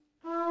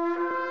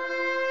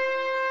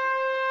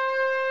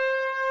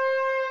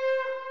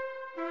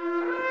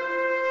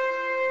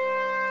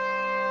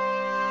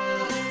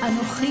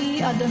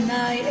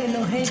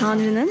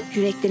Tanrı'nın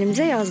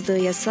yüreklerimize yazdığı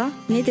yasa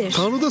nedir?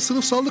 Tanrı'da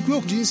sınıfsallık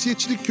yok,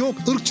 cinsiyetçilik yok,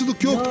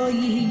 ırkçılık yok.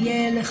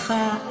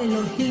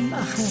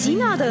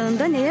 Sina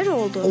Dağı'nda neler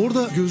oldu?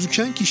 Orada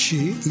gözüken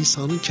kişi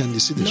İsa'nın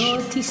kendisidir.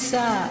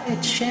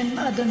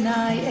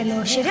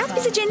 Şeriat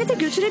bizi cennete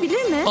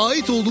götürebilir mi?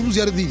 Ait olduğumuz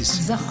yerde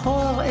değiliz.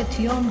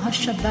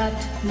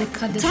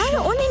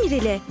 Tanrı o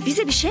emir ile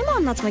bize bir şey mi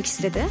anlatmak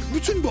istedi?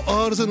 Bütün bu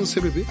arızanın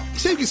sebebi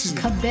sevgisizlik.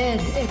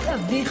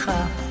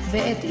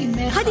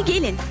 Hadi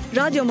gelin,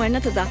 Radyo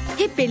Maranata'da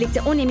hep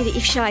birlikte o emiri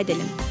ifşa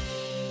edelim.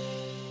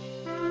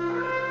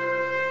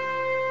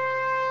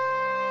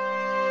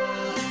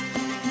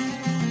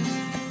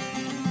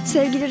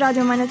 Sevgili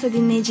Radyo Maranata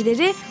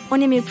dinleyicileri,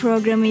 On Emir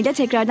programıyla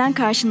tekrardan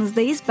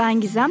karşınızdayız.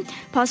 Ben Gizem.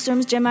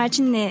 Pastörümüz Cem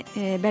Erçin'le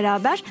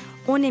beraber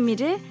On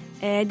Emir'i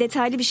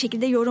detaylı bir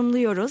şekilde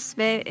yorumluyoruz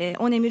ve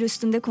On Emir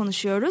üstünde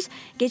konuşuyoruz.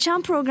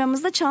 Geçen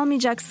programımızda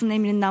çalmayacaksın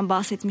emrinden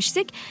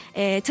bahsetmiştik.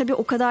 Tabii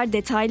o kadar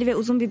detaylı ve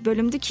uzun bir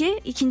bölümdü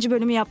ki ikinci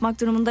bölümü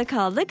yapmak durumunda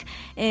kaldık.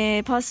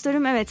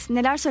 Pastörüm, evet,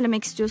 neler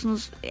söylemek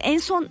istiyorsunuz? En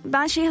son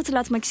ben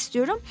hatırlatmak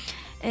istiyorum.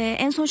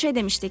 En son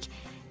demiştik.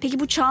 Peki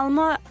bu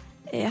çalma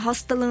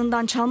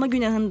hastalığından, çalma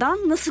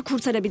günahından nasıl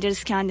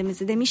kurtarabiliriz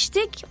kendimizi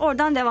demiştik.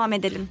 Oradan devam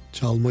edelim.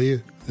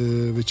 Çalmayı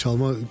ve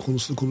çalma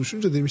konusunu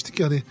konuşunca demiştik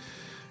ki hani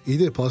iyi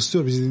de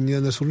pastör, bizi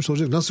dinleyenler soru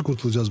soracak, nasıl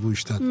kurtulacağız bu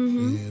işten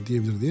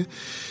diyebilir diye.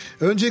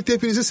 Öncelikle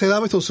hepinize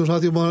selamet olsun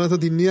Radyo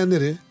Maranata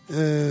dinleyenleri.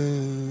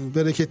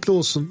 Bereketli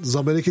olsun,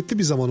 bereketli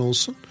bir zaman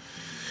olsun.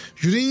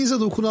 Yüreğinize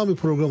dokunan bir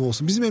program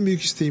olsun. Bizim en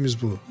büyük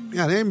isteğimiz bu.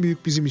 Yani en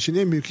büyük, bizim için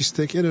en büyük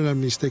istek, en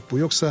önemli istek bu.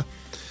 Yoksa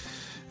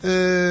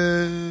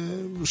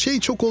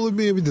çok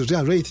olmayabilir.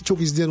 Yani rate'i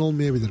çok izleyen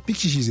olmayabilir. Bir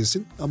kişi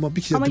izlesin ama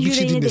bir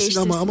kişi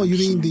dinlesin ama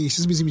yüreğin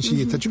değişsin, bizim için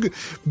yeter. Çünkü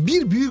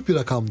büyük bir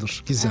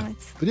rakamdır Gizem.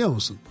 Evet. Biliyor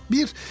musun?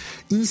 Bir,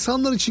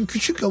 insanlar için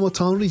küçük ama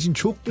Tanrı için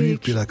çok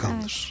büyük bir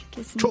rakamdır.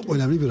 Evet, çok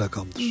önemli bir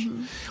rakamdır.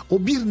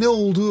 O bir ne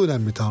olduğu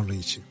önemli Tanrı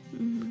için.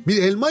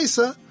 Bir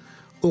elmaysa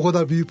o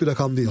kadar büyük bir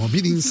rakam değil ama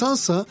bir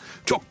insansa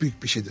çok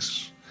büyük bir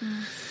şeydir.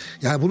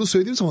 Yani bunu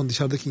söylediğim zaman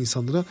dışarıdaki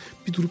insanlara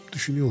bir durup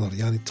düşünüyorlar.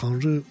 Yani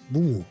Tanrı bu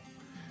mu?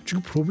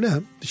 Çünkü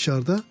problem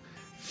dışarıda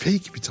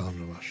fake bir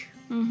Tanrı var.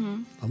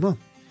 Tamam.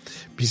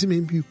 Bizim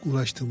en büyük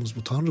uğraştığımız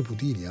bu Tanrı bu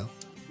değil ya.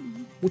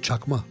 Bu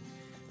çakma.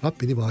 Rab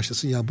beni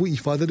bağışlasın. Ya bu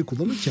ifadeleri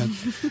kullanırken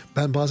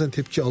ben bazen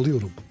tepki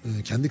alıyorum.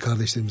 Kendi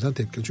kardeşlerimizden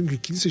tepki alıyorum.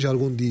 Çünkü kilise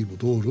jargonu değil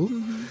bu, doğru.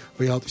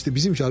 Veyahut işte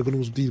bizim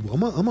jargonumuz değil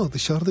bu. Ama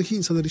dışarıdaki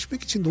insanlar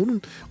işmek için de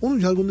onun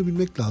jargonunu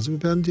bilmek lazım.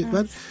 Bence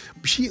ben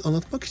bir şey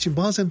anlatmak için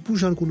bazen bu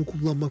jargonu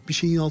kullanmak, bir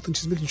şeyin altını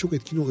çizmek için çok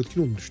etkili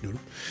olduğunu düşünüyorum.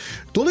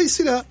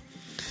 Dolayısıyla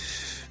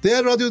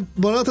değerli Radyo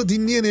Maranata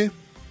dinleyeni,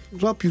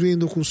 Rab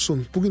yüreğine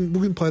dokunsun.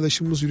 Bugün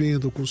paylaşımımız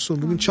yüreğine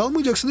dokunsun. Bugün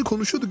çalmayacaksını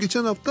konuşuyorduk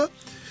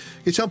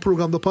geçen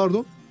programda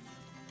pardon.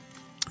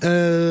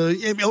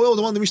 O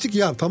zaman demiştik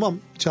ya tamam,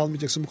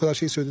 çalmayacaksın, bu kadar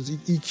şey söylediniz.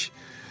 İlk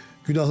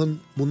günahın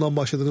bundan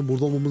başladığını,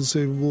 burada olmamızın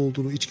sebebi bu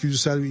olduğunu,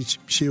 içgüdüsel bir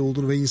şey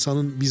olduğunu ve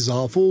insanın bir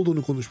zaafı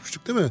olduğunu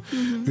konuşmuştuk değil mi?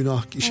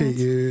 Günah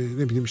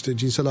ne bileyim işte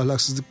cinsel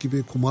ahlaksızlık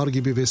gibi, kumar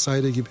gibi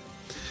vesaire gibi.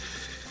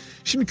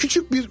 Şimdi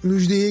küçük bir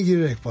müjdeye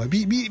girerek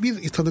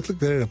bir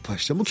tanıklık vererek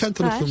başlayalım. Bu kendi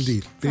tanıklığım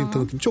değil. Benim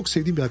tanıklığım. Çok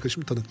sevdiğim bir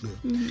arkadaşımın tanıklığı.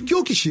 Ki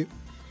o kişi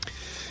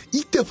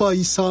ilk defa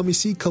İsa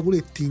Mesih'i kabul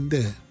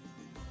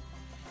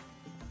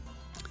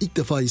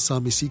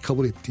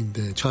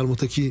ettiğinde,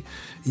 çarmıhtaki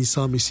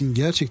İsa Mesih'in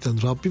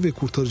gerçekten Rabbi ve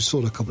kurtarıcısı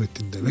olarak kabul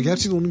ettiğinde ve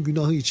gerçekten onun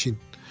günahı için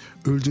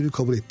öldüğünü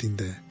kabul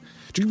ettiğinde.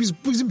 Çünkü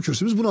bizim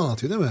kürsümüz bunu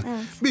anlatıyor değil mi?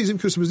 Evet. Bizim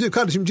kürsümüz diyor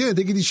kardeşim,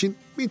 cennete gidişin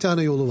bir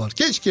tane yolu var.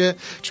 Keşke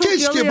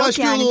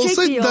başka yolu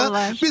olsaydı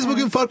da biz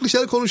bugün farklı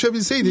şeyler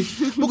konuşabilseydik.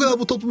 Bu kadar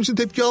bu toplum için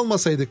tepki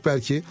almasaydık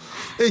belki.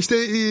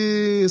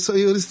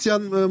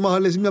 Hristiyan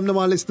mahallesi, bilmem ne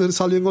mahallesinde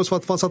salyangoz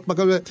falan satmak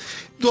öyle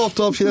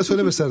tuhaf şeyler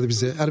söylemeselerdi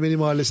bize. Ermeni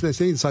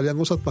mahallesinde neydi?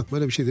 Salyangoz satmak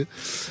böyle bir şeydi.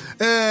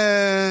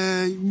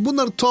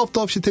 Bunları tuhaf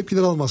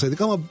tepkiler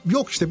almasaydık ama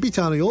yok, işte bir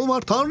tane yol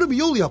var. Tanrı bir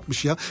yol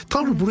yapmış ya.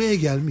 Tanrı buraya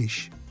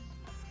gelmiş.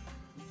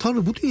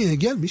 Tanrı bu dünyaya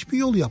gelmiş, bir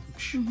yol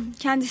yapmış.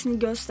 Kendisini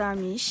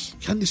göstermiş.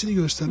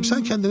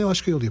 Sen kendine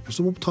başka yol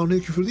yapıyorsun. Ama bu Tanrı'ya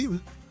küfür değil mi?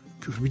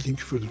 Küfür, bildiğin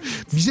küfürdür.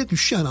 Bize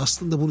düşen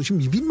aslında bunu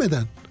şimdi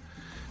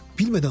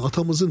bilmeden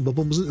atamızın,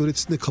 babamızın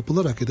öğretisine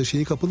kapılarak ya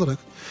da kapılarak,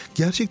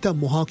 gerçekten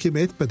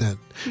muhakeme etmeden,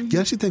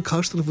 gerçekten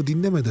karşı tarafı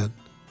dinlemeden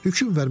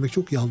hüküm vermek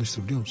çok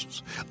yanlıştır, biliyor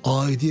musunuz?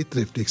 Aidiyet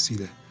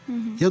refleksiyle.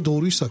 Ya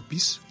doğruysak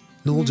biz,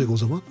 ne olacak o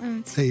zaman?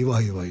 Evet.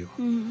 Eyvah.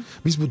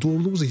 Biz bu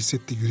doğruluğumuzu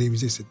hissettik,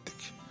 yüreğimize hissettik.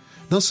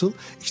 Nasıl?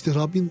 İşte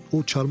Rabbin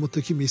o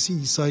çarmıhtaki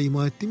Mesih İsa'yı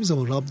iman ettiğimiz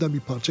zaman Rab'den bir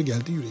parça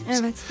geldi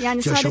yüreğimize. Evet.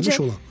 Yani sadece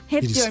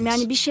hep diyorum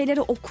yani bir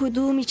şeyleri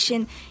okuduğum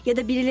için ya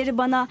da birileri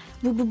bana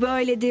bu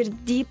böyledir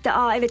deyip de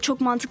evet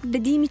çok mantıklı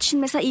dediğim için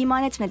mesela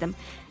iman etmedim.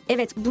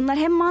 Evet, bunlar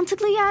hem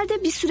mantıklı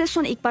geldi, bir süre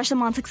sonra ilk başta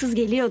mantıksız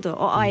geliyordu,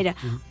 o ayrı.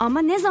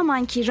 Ama ne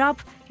zaman ki Rab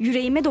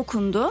yüreğime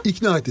dokundu.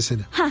 İkna etti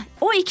seni.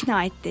 O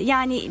ikna etti.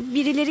 Yani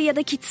birileri ya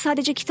da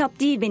sadece kitap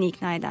değil beni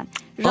ikna eden.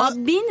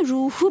 Rabbin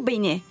ruhu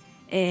beni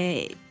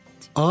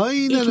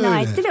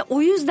ikna etti ve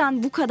o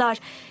yüzden bu kadar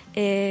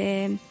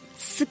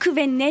sıkı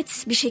ve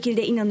net bir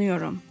şekilde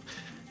inanıyorum.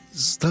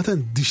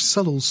 zaten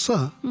dışsal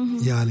olsa,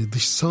 yani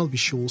dışsal bir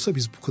şey olsa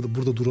biz bu kadar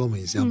burada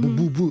duramayız. Yani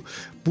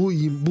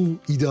bu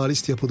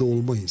idealist yapıda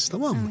olmayız,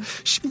 tamam mı? Evet.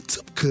 Şimdi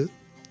tıpkı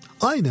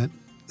aynen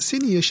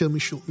senin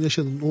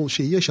yaşadığın o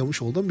şeyi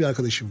yaşamış olduğun bir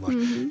arkadaşım var.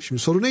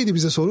 Şimdi soru neydi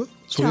bize soru?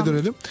 Soruya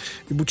dönelim.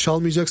 Bu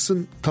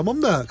çalmayacaksın,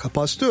 tamam da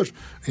kapasitör.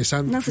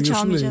 Sen nasıl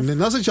çalmayacaksın?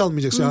 Nasıl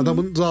çalmayacaksın?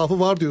 Adamın zaafı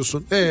var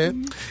diyorsun.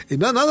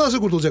 Nasıl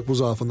kurtulacak bu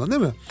zaafından,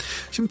 değil mi?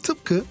 Şimdi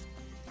tıpkı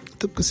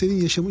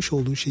senin yaşamış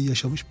olduğun şeyi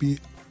yaşamış bir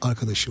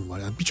arkadaşım var.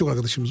 Yani birçok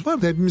arkadaşımız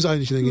var da hepimiz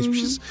aynı şeyden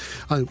geçmişiz.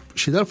 Hani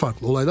şeyler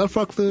farklı, olaylar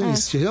farklı,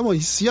 ama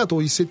hissiyat,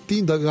 o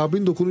hissettiğin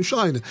Rabbin dokunuşu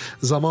aynı.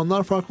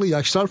 Zamanlar farklı,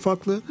 yaşlar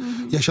farklı,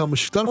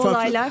 yaşanmışlıklar farklı.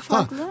 Olaylar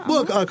farklı. Bu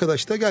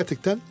arkadaş da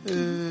gerçekten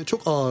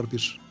çok ağır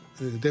bir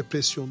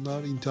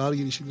depresyonlar, intihar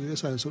girişimleri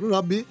vesaire sonra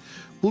Rabbi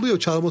buluyor.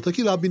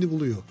 Çalmataki Rabbini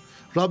buluyor.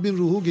 Rabbin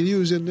ruhu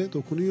geliyor üzerine,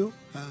 dokunuyor.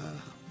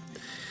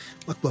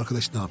 Bak bu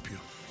arkadaş ne yapıyor?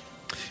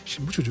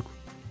 Şimdi bu çocuk,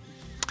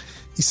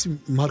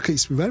 marka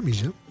ismi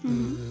vermeyeceğim.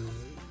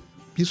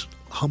 Bir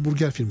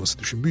hamburger firması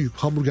düşün. Büyük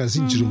hamburger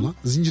zinciri olan,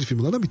 zincir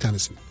firmalardan bir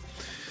tanesi.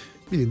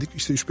 Bilindik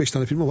işte 3-5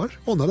 tane firma var.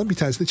 Onlardan bir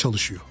tanesinde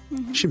çalışıyor.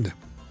 Şimdi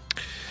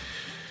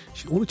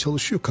onu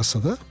çalışıyor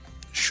kasada.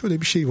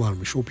 Şöyle bir şey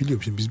varmış. O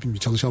biliyor. Şimdi biz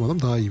bilmiyoruz. Çalışan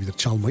adam daha iyi bilir.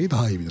 Çalmayı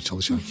daha iyi bilir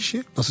çalışan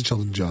kişi. Nasıl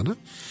çalınacağını.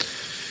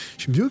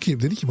 Şimdi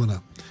dedi ki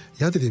bana,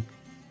 ya dedi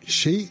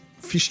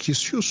fiş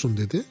kesiyorsun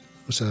dedi.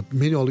 Mesela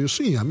menü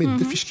alıyorsun ya,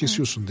 menüde fiş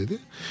kesiyorsun dedi.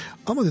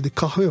 Ama dedi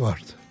kahve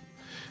vardı.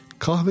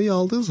 Kahveyi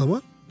aldığın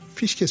zaman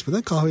fiş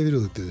kesmeden kahve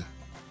veriyorduk dedi.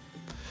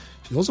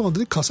 Şimdi o zaman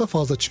dedi kasa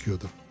fazla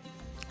çıkıyordu.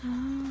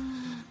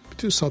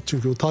 Bütün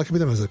çünkü o takip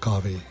edemezler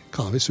kahveyi.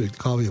 Kahve sürekli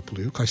kahve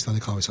yapılıyor. Kaç tane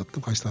kahve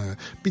sattım, kaç tane.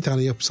 Bir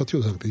tane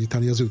satıyorduk dedi. Bir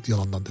tane yazıyorduk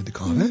yalandan dedi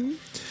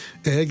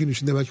kahve. Gün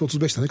içinde belki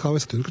 35 tane kahve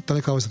satıyorduk. 40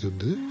 tane kahve satıyordum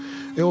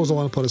dedi. O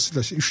zaman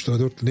parasıyla 3 lira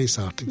 4 lira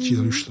neyse artık 2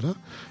 lira 3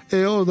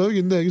 lira. Orada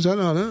günde güzel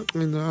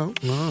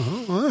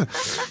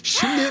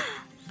Şimdi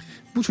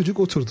bu çocuk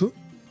oturdu.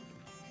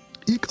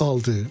 İlk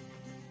aldığı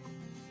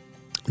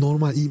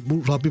normal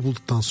bu Rabbi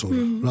bulduktan sonra,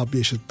 Rabbi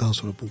yaşadıktan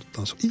sonra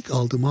bulduktan sonra ilk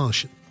aldığı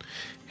maaşın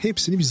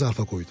hepsini bir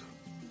zarfa koydu.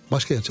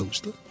 Başka yer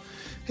çalıştı.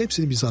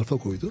 Hepsini bir zarfa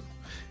koydu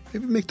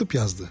ve bir mektup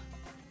yazdı.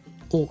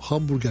 O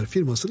hamburger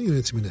firmasının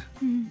yönetimine.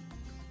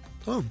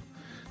 Tamam mı?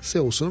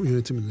 CEO'suna mı,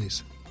 yönetimine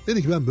neyse.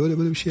 Dedi ki ben böyle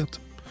bir şey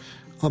yaptım.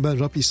 Ama ben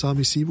Rabbi İsa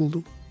Mesih'i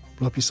buldum.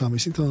 Rabbi İsa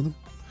Mesih'i tanıdım.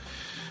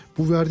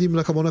 Bu verdiğim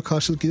rakam ona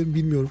karşılık gelir mi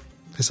bilmiyorum.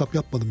 Hesap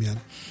yapmadım yani.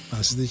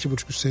 Ben sizde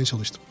 2,5-3 sene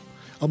çalıştım.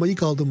 Ama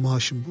ilk aldığım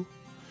maaşım bu.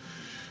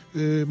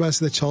 Ben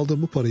size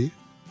çaldığım bu parayı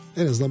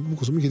en azından bu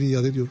kuzumu geri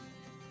iade ediyorum.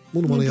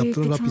 Bunu bana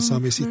yaptıran Rabbi İsa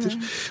Mesih'tir.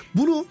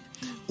 Bunu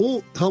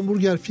o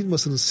hamburger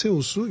firmasının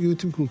CEO'su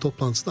yönetim kurulu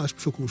toplantısında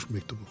açmış, okumuş bu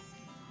mektubu.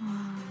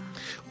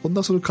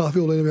 Ondan sonra kahve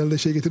olayına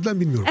belde getirdiler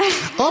bilmiyorum.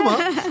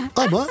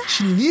 ama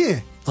şimdi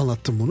niye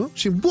anlattım bunu?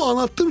 Şimdi bu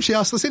anlattığım şey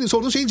aslında senin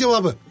sorduğun şeyin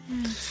cevabı.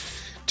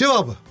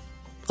 Cevabı.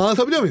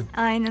 Anlatabiliyor muyum?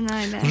 Aynen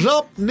öyle.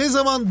 Rab ne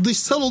zaman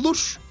dışsal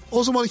olur,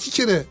 o zaman 2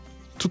 kere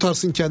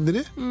tutarsın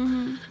kendini.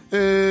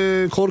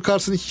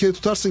 Korkarsın, 2 kere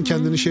tutarsın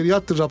kendini.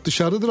 Şeriattır, Rab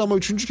dışarıdadır ama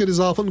 3. kere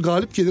zaafın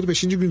galip gelir.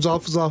 5. gün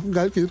zaafın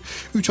galip gelir.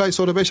 3 ay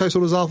sonra 5 ay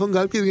sonra zaafın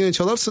galip gelir, yine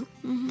çalarsın.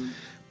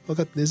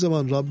 Fakat ne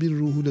zaman Rabbin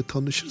ruhuyla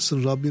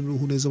tanışırsın, Rabbin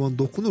ruhu ne zaman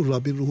dokunur,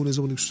 Rabbin ruhu ne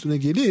zaman üstüne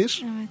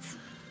gelir,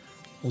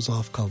 o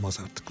zaaf kalmaz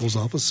artık. O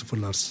zaafı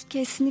sıfırlarsın.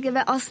 Kesinlikle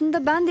ve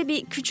aslında ben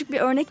de küçük bir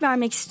örnek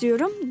vermek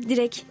istiyorum.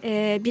 Direkt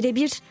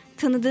birebir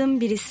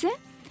tanıdığım birisi.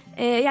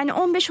 Yani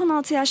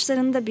 15-16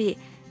 yaşlarında bir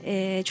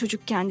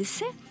çocuk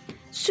kendisi.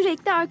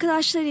 Sürekli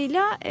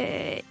arkadaşlarıyla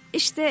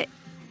işte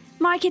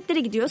marketlere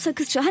gidiyor,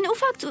 sakız çalıyor.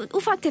 Hani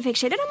ufak tefek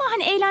şeyler ama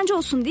hani eğlence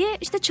olsun diye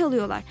işte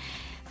çalıyorlar.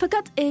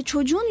 Fakat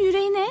çocuğun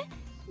yüreğine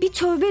bir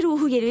tövbe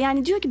ruhu geliyor.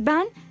 Yani diyor ki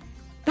ben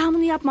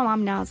bunu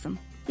yapmamam lazım.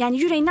 Yani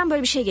yüreğinden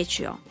böyle bir şey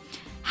geçiyor.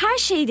 Her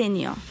şeyi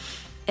deniyor.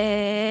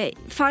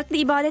 Farklı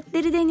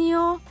ibadetleri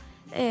deniyor.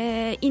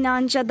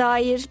 İnanca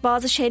dair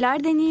bazı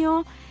şeyler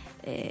deniyor.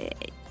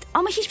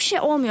 Ama hiçbir şey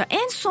olmuyor.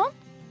 En son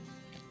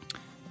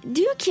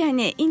diyor ki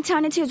hani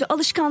internete yazıyor,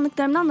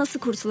 alışkanlıklarımdan nasıl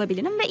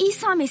kurtulabilirim, ve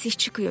İsa Mesih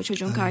çıkıyor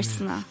çocuğun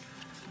karşısına.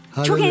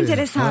 Çok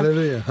enteresan.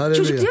 Haleluya.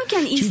 Çocuk diyor ki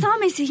hani İsa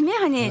Mesih mi,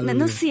 hani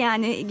nasıl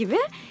yani gibi,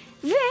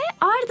 ve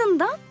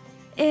ardından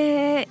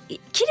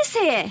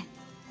kiliseye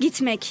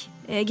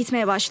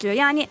gitmeye başlıyor.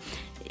 Yani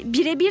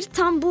birebir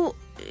tam bu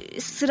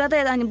sırada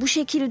ya da hani bu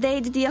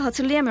şekildeydi diye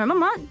hatırlayamıyorum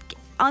ama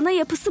ana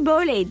yapısı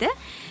böyleydi.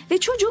 Ve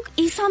çocuk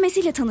İsa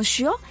Mesih'le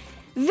tanışıyor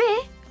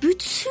ve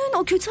bütün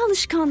o kötü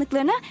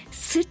alışkanlıklarına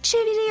sırt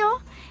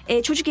çeviriyor.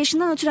 Çocuk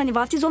yaşından ötürü hani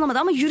vaftiz olamadı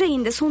ama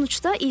yüreğinde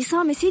sonuçta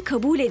İsa Mesih'i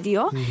kabul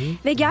ediyor.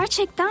 Ve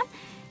gerçekten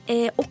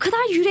o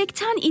kadar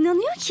yürekten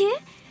inanıyor ki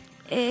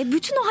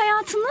bütün o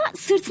hayatını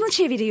sırtını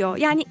çeviriyor.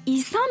 Yani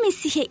İsa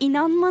Mesih'e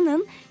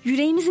inanmanın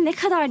yüreğimizi ne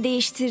kadar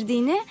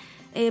değiştirdiğini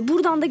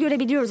buradan da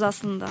görebiliyoruz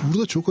aslında.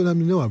 Burada çok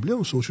önemli ne var biliyor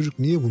musun? O çocuk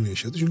niye bunu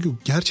yaşadı? Çünkü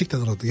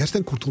gerçekten aradı.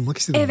 Gerçekten kurtulmak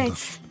istedi ondan.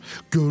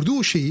 Gördü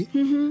o şeyi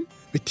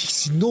ve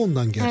tiksindi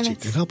ondan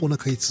gerçekten. Rab ona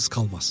kayıtsız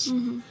kalmaz.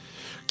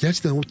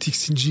 gerçekten o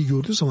tiksinciyi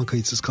gördüğü zaman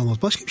kayıtsız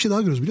kalmaz. Başka bir şey daha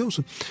görüyoruz biliyor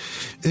musun?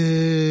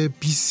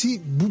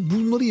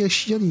 Bunları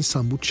yaşayan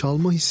insan, bu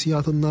çalma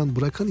hissiyatından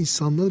bırakan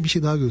insanlar bir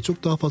şey daha görüyor.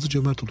 Çok daha fazla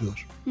cömert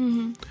oluyorlar.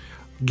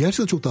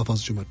 Gerçekten çok daha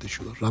fazla cömert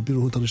yaşıyorlar. Rabbin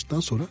ruhunu tanıştıktan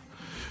sonra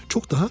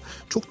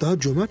çok daha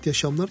cömert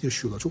yaşamlar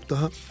yaşıyorlar. Çok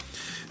daha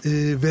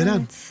veren.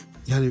 Evet.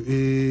 Yani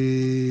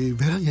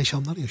veren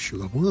yaşamlar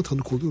yaşıyorlar. Buna da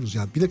tanık oluyoruz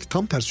yani. Bir de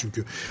tam tersi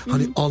çünkü.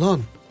 Hani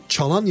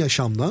çalan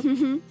yaşamdan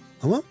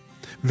ama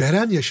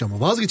veren yaşama,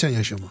 vazgeçen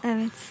yaşama.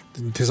 Evet.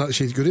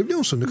 Görebiliyor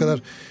musun? Ne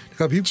kadar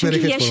büyük çünkü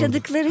bereket var. Çünkü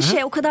yaşadıkları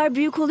şey o kadar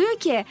büyük oluyor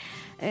ki.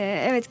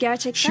 Evet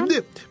gerçekten.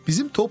 Şimdi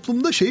bizim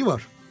toplumda şey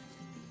var.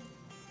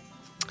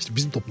 İşte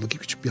bizim toplumdaki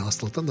küçük bir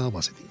hastalıktan daha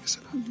bahsedeyim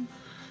mesela.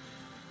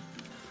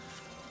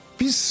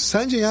 Biz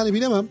sence yani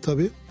bilemem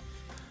tabii.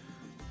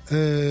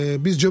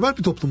 Biz cömert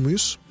bir toplum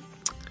muyuz?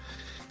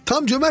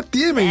 Tam cömert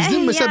diyemeyiz değil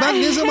mi? Mesela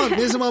ben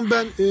ne zaman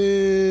ben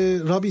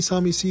Rabbi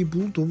İsa Mesih'i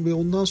buldum ve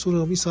ondan sonra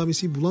Rabbi İsa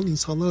Mesih'i bulan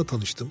insanlarla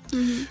tanıştım.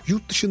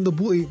 Yurt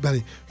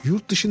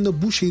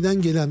dışında bu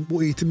şeyden gelen,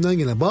 bu eğitimden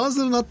gelen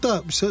bazılarının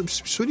hatta bir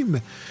söyleyeyim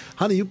mi?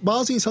 Hani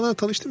bazı insanlarla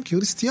tanıştım ki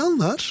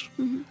Hristiyanlar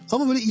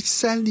ama böyle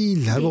içsel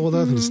değiller.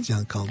 Babalar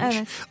Hristiyan kalmış.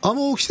 Evet.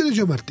 Ama o kişide de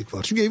cömertlik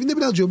var. Çünkü evinde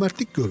biraz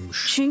cömertlik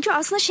görmüş. Çünkü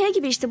aslında şey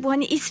gibi işte bu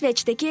hani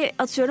İsveç'teki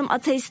atıyorum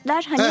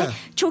ateistler hani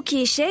çok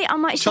iyi şey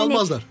ama işte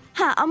çalmazlar.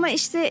 Ama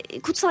işte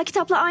kutsal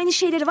kitapla aynı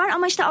şeyleri var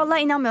ama işte Allah'a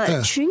inanmıyorlar.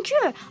 Evet. Çünkü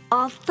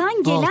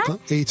alttan gelen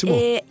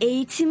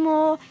eğitim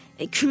o,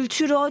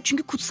 kültür o.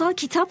 Çünkü kutsal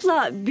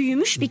kitapla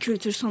büyümüş bir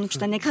kültür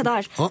sonuçta ne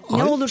kadar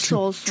ne olursa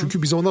olsun.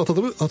 Çünkü biz onlar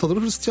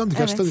ataları Hristiyandık.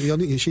 Evet.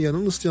 Gerçekten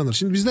yanın Hristiyanlar.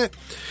 Şimdi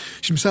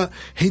mesela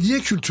hediye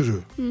kültürü.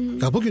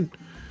 Ya bugün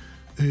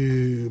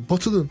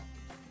Batı'nın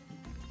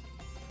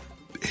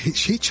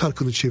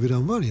çarkını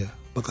çeviren var ya,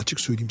 bak açık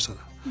söyleyeyim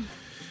sana.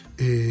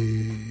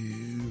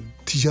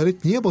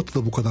 Ticaret niye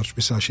Batı'da bu kadar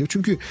mesela şey?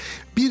 Çünkü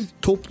bir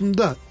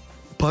toplumda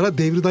para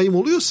devri daim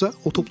oluyorsa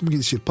o toplum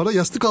gelişir. Para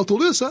yastık altı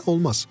oluyorsa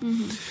olmaz.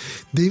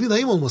 Devri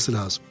daim olması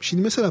lazım.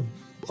 Şimdi mesela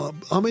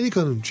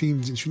Amerika'nın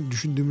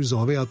düşündüğümüz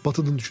zaman veya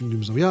Batı'nın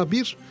düşündüğümüz zaman ya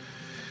bir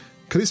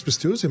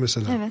Christmas diyoruz ya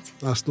mesela. Evet.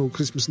 Aslında o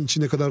Christmas'ın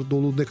içi ne kadar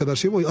dolu ne kadar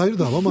şey var ayrı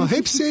da ama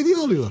hepsi hediye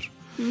alıyorlar.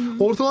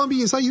 Ortalama bir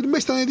insan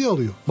 25 tane hediye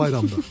alıyor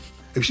bayramda.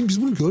 Şimdi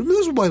biz bunu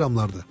görmüyoruz bu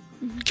bayramlarda.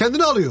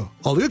 Kendine alıyor.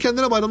 Alıyor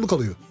kendine bayramlık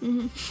alıyor.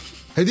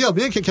 Hediye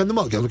almıyor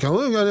kendime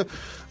alıyor. Yani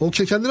o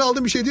kendine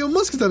aldığın bir şey hediye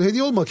olmaz ki zaten.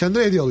 Hediye olma.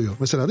 Kendine hediye alıyor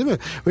mesela değil mi?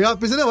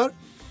 Veya bize ne var?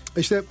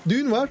 İşte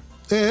düğün var.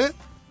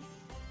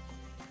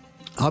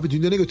 Abi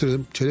düğüne ne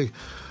götürelim? Çeyrek.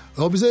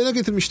 O bize ne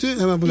getirmişti?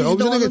 Hemen buraya. O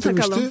bize ne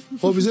getirmişti? Takalım.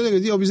 O bize ne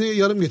getirdi? O bize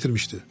yarım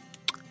getirmişti.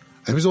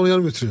 Biz onu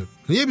yarım götürelim.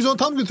 Niye biz onu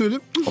tam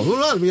götürelim? Olur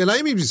lan.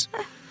 Enayi miyiz biz?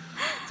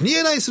 Niye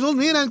enayisin oğlum?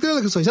 Niye enayiliklerle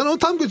alakası var? Sen onu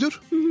tam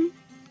götür.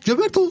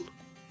 Cömert ol.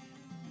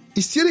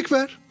 İsteyerek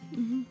ver.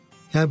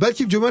 Yani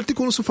belki cömertlik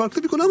konusu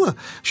farklı bir konu ama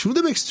şunu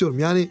demek istiyorum.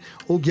 Yani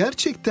o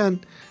gerçekten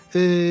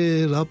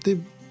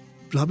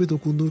Rab'be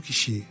dokunduğu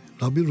kişi,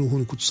 Rabbin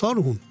ruhunu, kutsal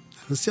ruhun,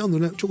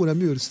 Hristiyanlığın çok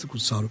önemli bir öğretisi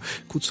kutsal ruh.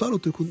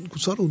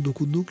 Kutsal ruhun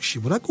dokunduğu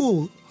kişi bırak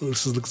o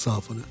hırsızlık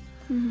zaafını.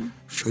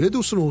 Şöyle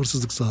dursun o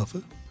hırsızlık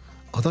zaafı.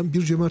 Adam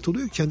bir cömert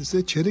oluyor,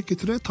 kendisine çeyrek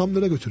getiren tam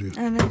lira götürüyor.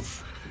 Evet.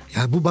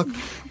 Yani bu bak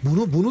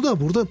bunu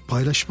da burada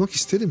paylaşmak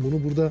isterim.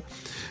 Bunu burada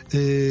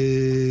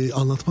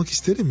anlatmak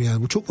isterim.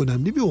 Yani bu çok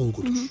önemli bir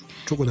olgudur.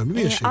 Çok önemli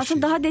bir yaşam.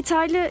 Aslında daha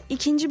detaylı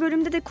ikinci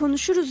bölümde de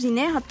konuşuruz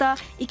yine. Hatta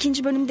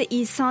ikinci bölümde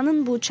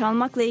İsa'nın bu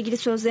çalmakla ilgili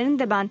sözlerini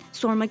de ben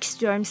sormak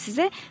istiyorum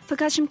size.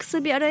 Fakat şimdi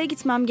kısa bir araya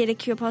gitmem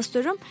gerekiyor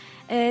pastörüm.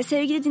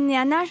 Sevgili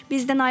dinleyenler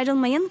bizden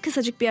ayrılmayın.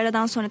 Kısacık bir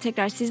aradan sonra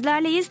tekrar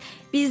sizlerleyiz.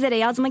 Bizlere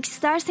yazmak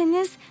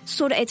isterseniz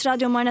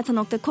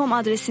soru@radyomaranatha.com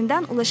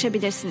adresinden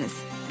ulaşabilirsiniz.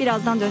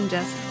 Birazdan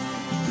döneceğiz.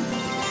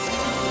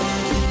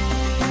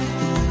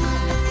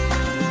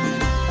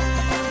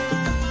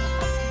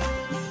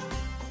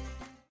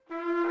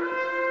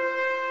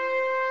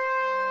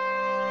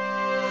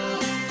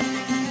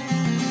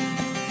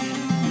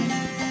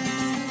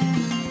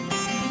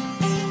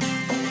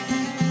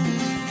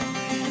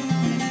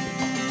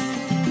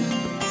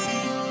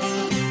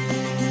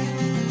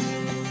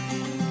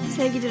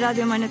 Sevgili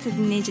Radyo Maranatha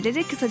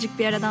dinleyicileri, kısacık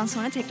bir aradan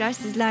sonra tekrar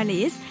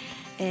sizlerleyiz.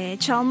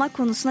 Çalmak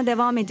konusuna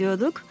devam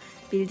ediyorduk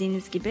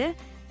bildiğiniz gibi.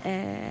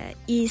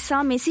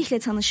 İsa Mesih'le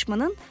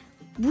tanışmanın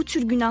bu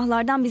tür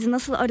günahlardan bizi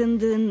nasıl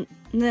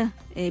arındığını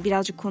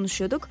birazcık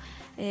konuşuyorduk.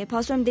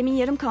 Pastörüm demin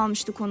yarım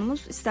kalmıştı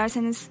konumuz.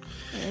 İsterseniz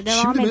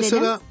devam edelim. Şimdi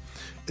mesela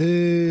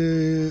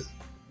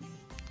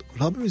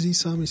Rabbimiz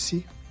İsa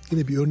Mesih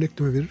yine bir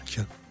örnekleme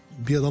verirken,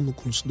 bir adamın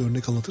konusunda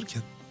örnek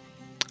anlatırken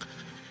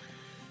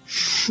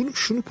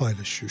şunu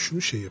paylaşıyor,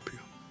 şunu şey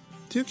yapıyor.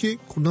 Diyor ki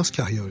kurnaz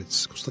kahya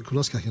öğretisi,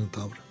 kurnaz kahyanın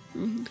tavrı.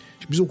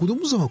 Şimdi biz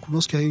okuduğumuz zaman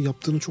kurnaz kahyanın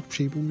yaptığını çok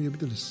şey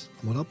bulmayabiliriz.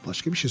 Ama Rab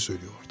başka bir şey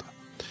söylüyor orada.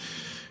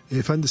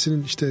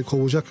 Efendisinin işte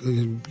kovacak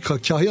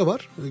kahya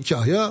var.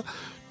 Kahya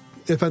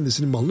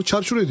efendisinin malını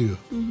çarçur ediyor.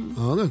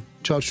 Anladın?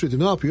 Çarçur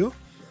ediyor. Ne yapıyor?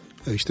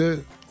 İşte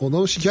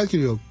ondan şikayet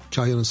geliyor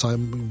kahyanın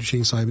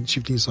sahibini,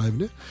 çiftliğin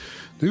sahibine.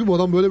 Diyor ki bu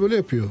adam böyle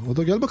yapıyor. O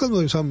da gel bakalım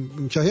diyor, sen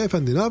kahya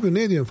efendi ne yapıyorsun,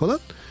 ne ediyorsun falan.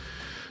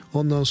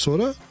 Ondan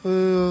sonra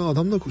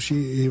adam da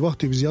eyvah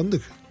diyor, biz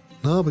yandık.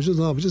 Ne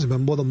yapacağız?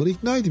 Ben bu adamları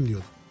ikna edeyim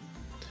diyor.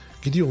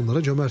 Gidiyor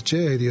onlara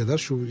cömertçe hediye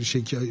eder.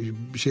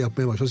 Bir şey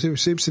yapmaya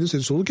başlıyor. Hepsinin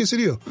sesi solu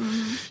kesiliyor.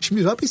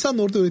 Şimdi Rabbi İsa'nın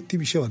orada öğrettiği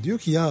bir şey var. Diyor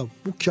ki ya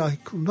bu kahi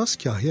nasıl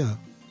kahi ya?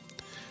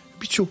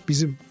 Birçok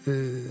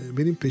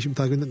benim peşim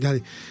takip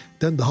eden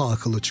yani daha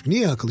akıllı çünkü.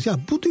 Niye akıllı? Ya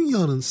bu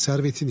dünyanın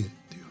servetini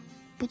diyor.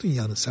 Bu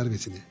dünyanın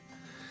servetini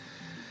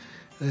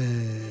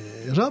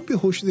Rabbi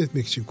hoşnut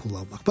etmek için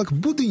kullanmak. Bak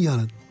bu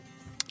dünyanın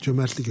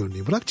cömertlik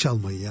örneği. Bırak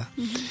çalmayı ya.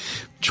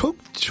 Çok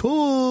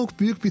çok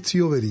büyük bir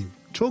tüyo vereyim.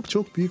 Çok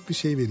çok büyük bir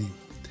şey vereyim.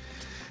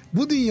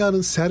 Bu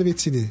dünyanın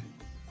servetini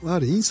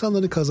var ya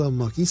insanları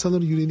kazanmak,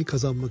 insanların yüreğini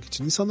kazanmak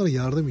için, insanlara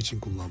yardım için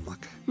kullanmak.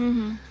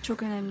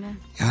 Çok önemli.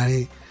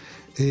 Yani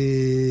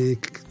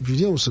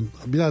biliyor musun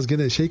biraz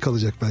gene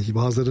kalacak belki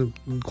bazıları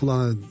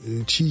kulağına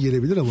çiğ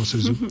gelebilir ama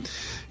sözüm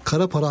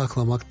kara para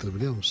aklamaktır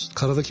biliyor musun?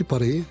 Karadaki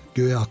parayı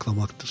göğe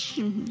aklamaktır.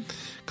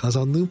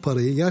 Kazandığın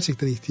parayı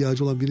gerçekten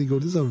ihtiyacı olan birini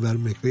gördüğü zaman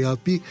vermek veya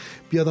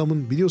bir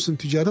adamın biliyorsun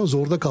ticaretten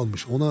zorda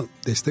kalmış ona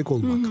destek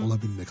olmak,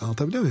 olabilmek,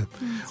 anlatabiliyor muyum?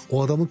 Evet.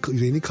 O adamın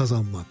yüreğini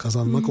kazanmak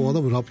o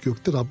adamın Rab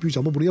gökte, Rabbi yüce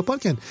ama bunu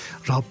yaparken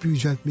Rabbi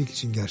yüceltmek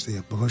için gerçekten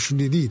yapmak. Şunu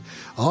değil.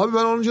 Abi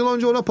ben 10 yıl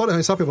önce ona para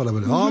hesap yaparlar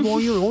böyle. Abi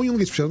 10 yıl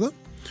geçmiş aradan.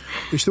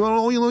 İşte ben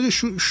 10 yıl önce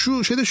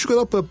şu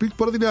kadar büyük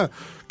para değil ya.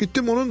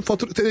 Gittim onun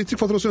elektrik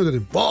faturasını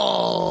ödedim.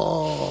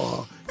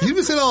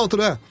 20 sene altır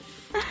ha.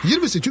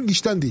 20'si çünkü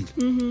işten değil.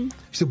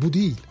 İşte bu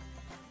değil.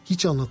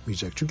 Hiç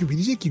anlatmayacak. Çünkü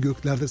bilecek ki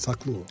göklerde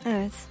saklı o.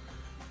 Evet.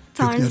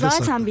 Tanrı göklerde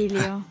zaten saklı.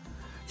 Biliyor.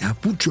 Ya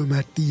bu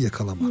cömertliği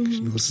yakalamak.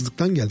 Şimdi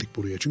hırsızlıktan geldik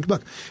buraya. Çünkü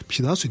bak bir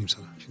şey daha söyleyeyim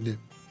sana. Şimdi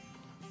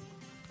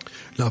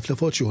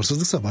lafı açıyor.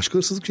 Hırsızlıksa başka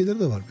hırsızlık şeyleri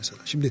de var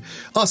mesela. Şimdi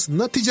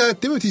aslında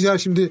ticaret değil mi?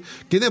 Ticaret şimdi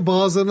gene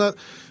bazılarına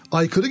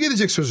aykırı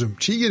gelecek sözüm.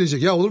 Çiğ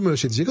gelecek. Ya olur mu öyle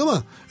şey diyecek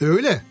ama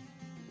öyle.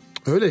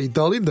 Öyle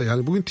iddialıyım da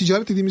yani bugün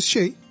ticaret dediğimiz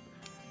şey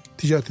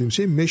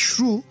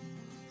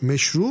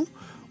meşru,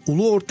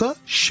 ulu orta,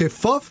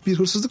 şeffaf bir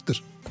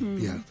hırsızlıktır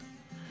bir yerde.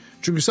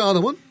 Çünkü sen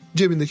adamın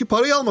cebindeki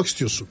parayı almak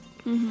istiyorsun.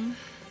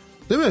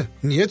 Değil mi?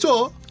 Niyeti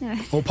o. Evet.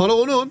 O para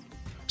onun.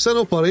 Sen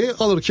o parayı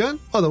alırken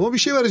adama bir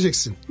şey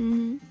vereceksin.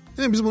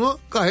 Yani biz bunu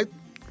gayet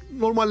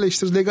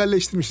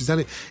legalleştirmişiz.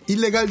 Yani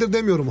illegaldir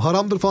demiyorum,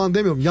 haramdır falan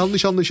demiyorum.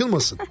 Yanlış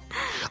anlaşılmasın.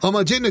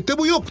 Ama cennette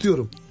bu yok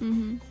diyorum.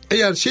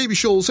 Eğer bir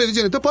şey olsaydı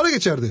cennette para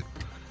geçerdi.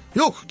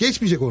 Yok,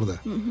 geçmeyecek orada.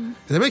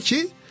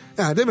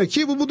 Demek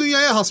ki bu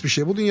dünyaya has bir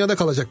şey. Bu dünyada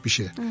kalacak bir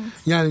şey. Evet.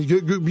 Yani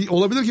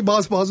olabilir ki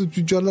bazı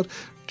tüccarlar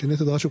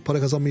cennete daha çok para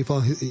kazanmayı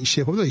falan iş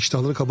yapabilirler.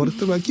 İştahları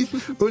kabarıktır belki.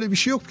 Öyle bir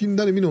şey yok.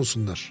 Günden emin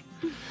olsunlar.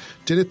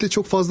 Cennette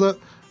çok fazla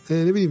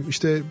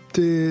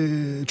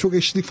çok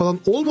eşlilik falan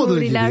olmadığı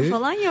Huriler gibi.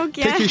 Falan yok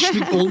ya. Tek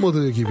eşlilik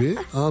olmadığı gibi.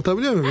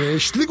 Anlatabiliyor muyum?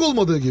 Eşlilik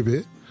olmadığı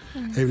gibi.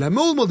 Evlenme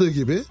olmadığı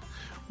gibi.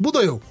 Bu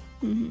da yok.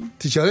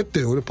 Ticaret de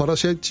yok. Öyle para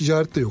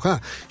ticaret de yok.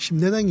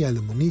 Şimdi neden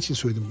geldim bu? Niçin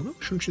söyledim bunu?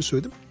 Şunun için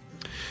söyledim.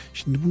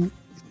 Şimdi bu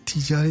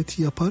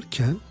ticareti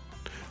yaparken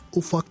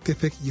ufak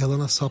tefek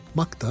yalana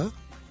sapmak da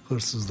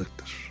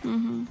hırsızlıktır.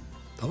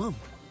 Tamam mı?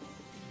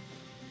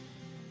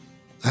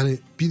 Yani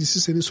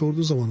birisi seni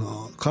sorduğu zaman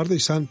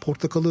kardeş sen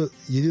portakalı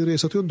 7 liraya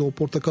satıyorsun da o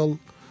portakal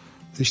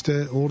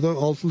orada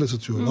 6 liraya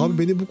satıyor. Abi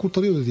beni bu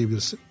kurtarıyor da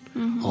diyebilirsin.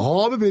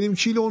 Abi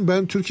benimkiyle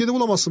ben Türkiye'de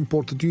bulamazsın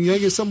portakal. Dünyaya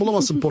geçsen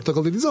bulamazsın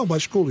portakal dediğin zaman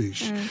başka oluyor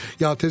iş. Evet.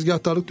 Ya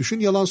tezgahtarlık düşün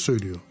yalan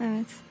söylüyor.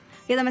 Evet.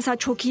 Ya da mesela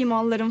çok iyi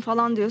mallarım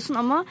falan diyorsun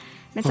ama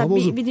mesela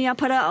bir dünya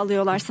para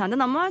alıyorlar senden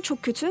ama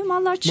çok kötü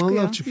mallar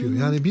çıkıyor.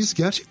 Yani biz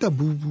gerçekten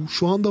bu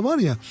şu anda var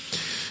ya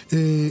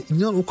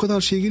inan o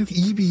kadar şey geliyor ki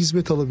iyi bir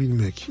hizmet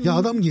alabilmek. Ya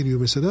adam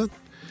geliyor mesela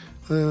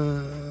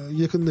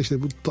yakında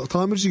bu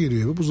tamirci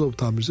geliyor. Buzdolabı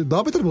tamircisi.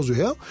 Daha beter bozuyor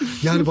ya.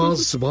 Yani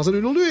bazen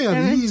öyle oluyor yani.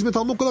 Evet. İyi hizmet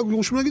almak o kadar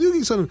hoşuma gidiyor ki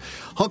insanın.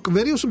 Hak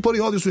veriyorsun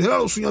parayı diyorsun.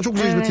 Helal olsun ya çok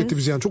güzel hizmet etti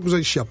bize yani. Çok güzel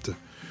iş yaptı.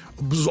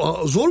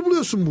 Zor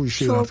buluyorsun bu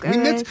işi. Çok, evet.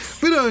 Millet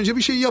bir an önce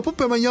bir şey yapıp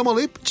hemen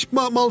yamalayıp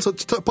çıkma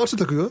parça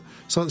takıyor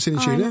senin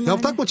şeyine.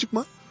 Ya takma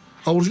çıkma.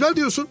 Orijinal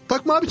diyorsun.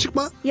 Takma abi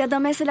çıkma. Ya da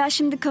mesela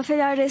şimdi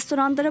kafeler,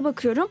 restoranlara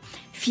bakıyorum.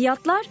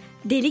 Fiyatlar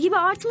deli gibi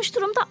artmış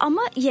durumda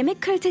ama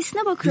yemek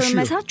kalitesine bakıyorum.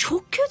 Düşüyor. Mesela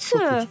çok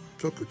kötü.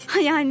 Çok kötü.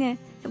 Yani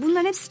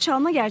bunların hepsi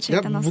çalma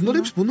gerçekten aslında.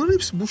 Bunların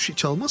hepsi bu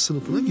çalma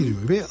sınıfına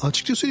giriyor. Ve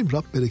açıkça söyleyeyim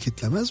Rab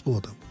bereketlemez bu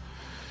adam.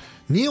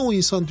 Niye o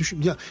insan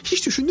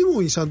hiç düşündü mü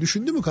o insan?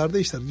 Düşündü mü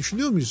kardeşler?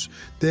 Düşünüyor muyuz?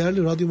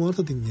 Değerli Radyo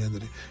Manata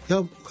dinleyenleri.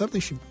 Ya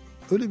kardeşim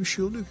öyle bir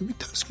şey oluyor ki bir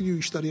ters gidiyor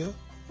işler ya.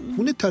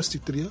 Bu ne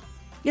tersliktir ya?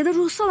 Ya da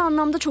ruhsal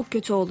anlamda çok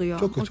kötü oluyor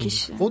çok kötü o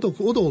kişi.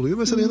 O da oluyor.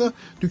 Mesela ya da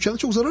dükkana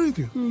çok zarar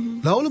ediyor.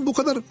 La oğlum bu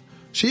kadar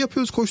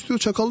yapıyoruz,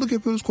 koşturuyoruz, çakallık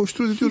yapıyoruz,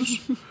 koşturuyoruz,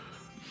 ediyoruz.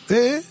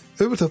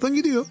 Öbür taraftan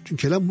gidiyor.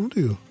 Çünkü kelam bunu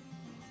diyor.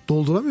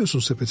 Dolduramıyorsun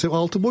sepet.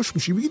 Altı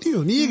boşmuş gibi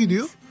gidiyor. Niye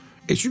gidiyor?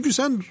 Çünkü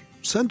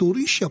sen doğru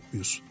iş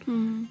yapmıyorsun.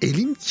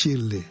 Elin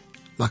kirli.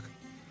 Bak.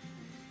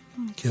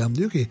 Kelam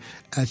diyor ki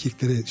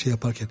erkeklere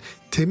yaparken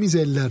temiz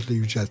ellerle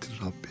yüceltin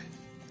Rabbi.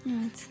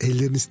 Evet.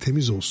 Elleriniz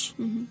temiz olsun.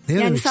 Ne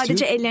yani sadece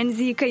istiyor?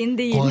 Ellerinizi yıkayın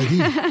değil. Hayır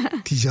değil.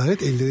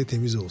 Ticaret elleri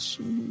temiz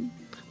olsun.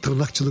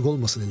 Tırnakçılık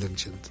olmasın ellerin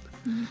içerisinde.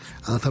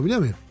 Anlatabiliyor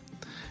muyum?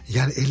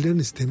 Yani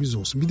elleriniz temiz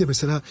olsun. Bir de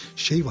mesela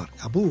şey var.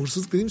 Ya bu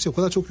hırsızlık dediğimiz şey o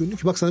kadar çok yönlü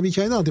ki. Bak sana bir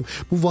hikayeni anlatayım.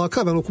 Bu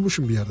vaka ben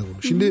okumuşum bir yerde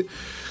bunu. Şimdi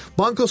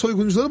banka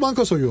soyguncuları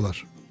banka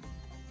soyuyorlar.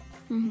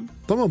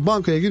 Tamam,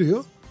 bankaya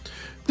giriyor.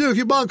 Diyor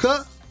ki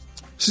banka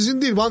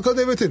sizin değil, banka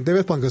devletin.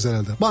 Devlet bankası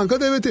herhalde.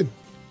 Banka devletin.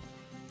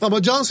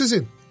 Ama can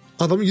sizin.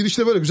 Adamın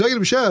girişte böyle güzel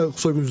girmiş ha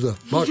soyguncuda.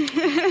 Bak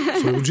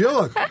soyguncuya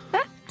bak.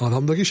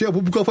 Adamdaki şey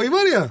bu kafayı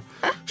var ya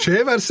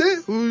şeye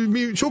verse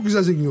çok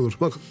güzel zengin olur.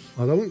 Bak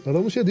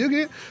adamın şey diyor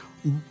ki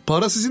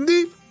para sizin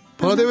değil.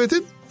 Para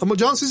devletin ama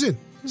can sizin.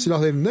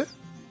 Silah elinde.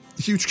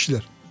 2-3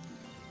 kişiler.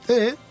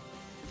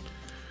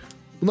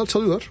 Bunlar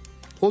çalıyorlar.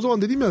 O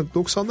zaman dediğim ya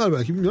 90'lar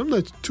belki bilmiyorum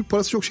da Türk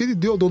parası çok şey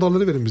değil diyor.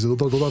 Dolarları verin bize.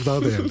 Dolar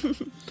daha değerli.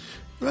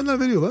 Güvenler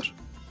veriyorlar.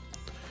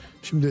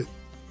 Şimdi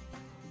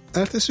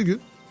ertesi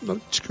gün bunlar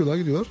çıkıyorlar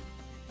gidiyorlar.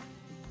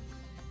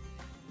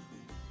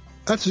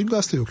 Ertesi gün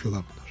gazete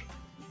okuyorlar bunlar.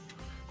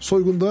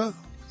 Soygunda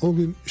o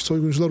gün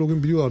soyguncular o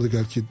gün biliyorlardı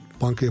belki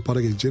bankaya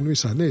para geleceğini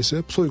vesaire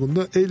neyse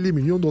soygunda 50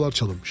 milyon dolar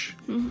çalınmış.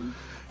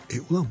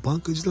 Ulan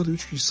bankacılar da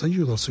 3 kişi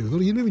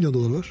sayıyorlar 20 milyon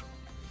dolar var.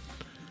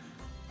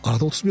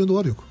 Arada 30 milyon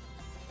dolar yok.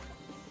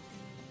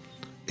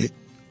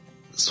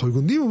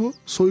 Soygun değil mi bu?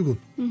 Soygun.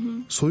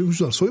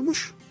 Soyguncular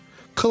soymuş.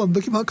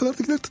 Kalandaki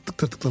bankalardakiler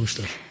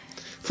tıklamışlar.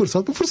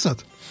 Fırsat bu fırsat.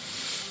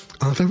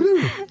 Anlatabiliyor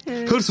muyum?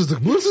 Evet.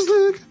 Hırsızlık bu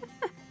hırsızlık.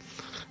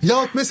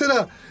 Ya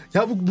mesela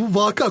ya bu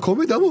vaka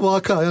komedi ama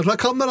vaka. Yani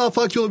rakamlar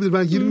afaki olabilir.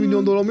 Ben 20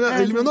 milyon dolar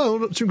olmayan 50 milyon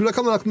dolar çünkü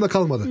rakamlar aklımda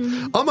kalmadı.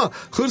 Ama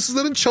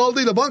hırsızların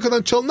çaldığıyla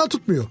bankadan çalınan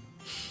tutmuyor.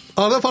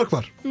 Arada fark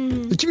var.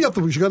 Kim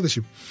yaptı bu işi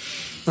kardeşim?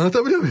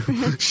 Anlatabiliyor muyum?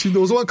 Şimdi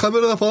o zaman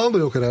kamerada falan da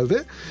yok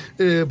herhalde.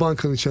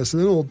 Bankanın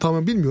içerisinde ne oldu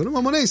tamamen bilmiyorum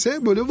ama neyse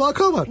böyle bir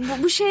vaka var.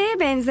 Bu şeye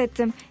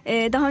benzettim.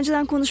 Daha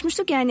önceden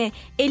konuşmuştuk yani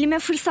elime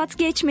fırsat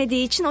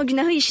geçmediği için o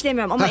günahı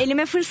işlemiyorum. Ama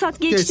elime fırsat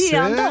geçtiği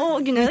anda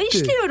o günahı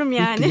işliyorum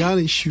yani. Bitti.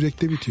 Yani iş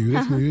yürekte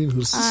bitiyor. Yüreğin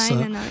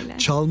hırsızsa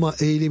çalma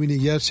eylemini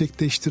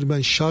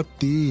gerçekleştirmen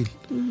şart değil.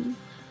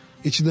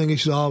 İçinden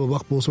geçiyor abi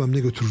bak bu olsam ne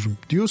götürürüm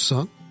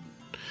diyorsan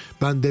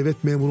ben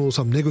devlet memuru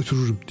olsam ne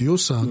götürürüm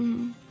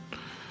diyorsan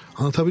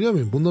anlatabiliyor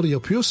muyum? Bunları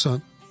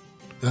yapıyorsan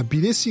yani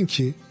bilesin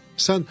ki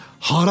sen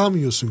haram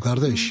yiyorsun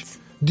kardeş.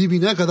 Evet.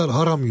 Dibine kadar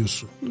haram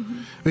yiyorsun.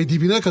 Ve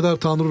dibine kadar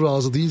Tanrı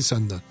razı değil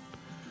senden.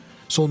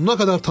 Sonuna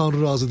kadar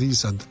Tanrı razı değil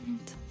senden.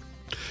 Evet.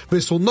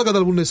 Ve sonuna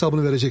kadar bunun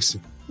hesabını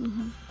vereceksin.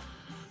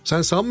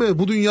 Sen sanma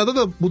bu dünyada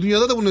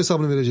da bunun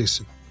hesabını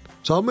vereceksin.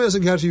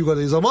 Sanmayasın ki her şey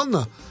yukarıda.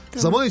 Zamanla.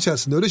 Zaman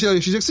içerisinde öyle şeyler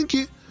yaşayacaksın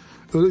ki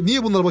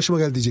niye bunlar başıma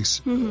geldi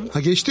diyeceksin.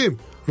 Geçtim.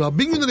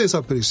 Rabbin gününe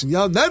hesap vereceksin.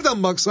 Ya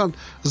nereden baksan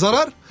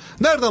zarar,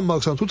 nereden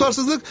baksan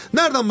tutarsızlık,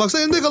 nereden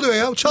baksan elinde kalıyor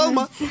ya.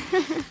 Çalma.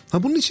 Evet.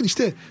 Bunun için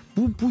işte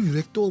bu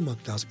yürekte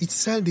olmak lazım.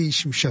 İçsel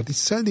değişim şart.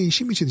 İçsel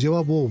değişim için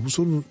cevabı o. Bu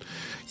sorunun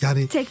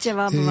yani tek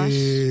cevabı var.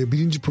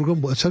 Birinci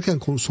programı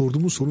açarken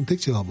sorduğumuz sorunun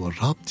tek cevabı var.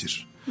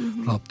 Rab'dir.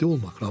 Rab'de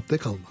olmak, Rab'de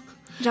kalmak.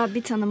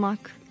 Rabbi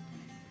tanımak.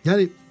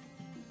 Yani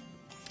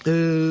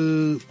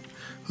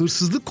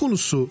hırsızlık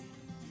konusu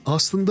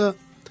aslında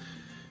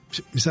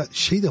mesela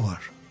şey de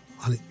var.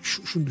 Hani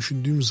şunu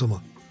düşündüğümüz zaman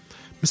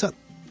mesela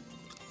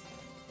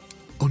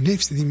o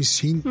nefs dediğimiz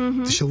şeyin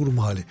dışa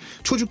vurma hali.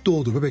 Çocuk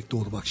doğdu, bebek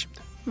doğdu bak şimdi.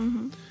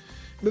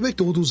 Bebek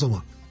doğduğu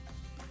zaman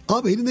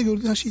abi elinde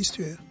gördüğü her şeyi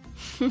istiyor ya.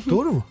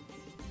 Doğru mu?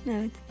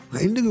 Evet.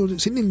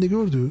 Senin elinde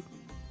gördüğü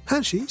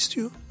her şeyi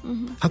istiyor.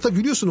 Hatta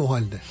gülüyorsun o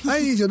halde.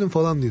 Ay canım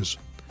falan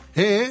diyorsun.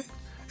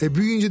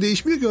 Büyüyünce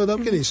değişmiyor ki o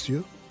adam gene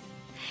istiyor.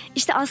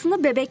 İşte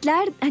aslında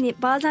bebekler hani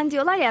bazen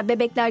diyorlar ya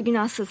bebekler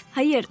günahsız.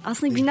 Hayır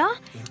aslında günah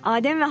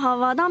Adem ve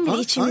Havva'dan beri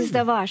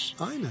içimizde var.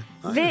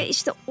 Aynen. Ve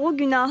işte o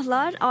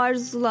günahlar,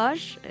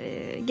 arzular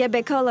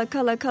gebe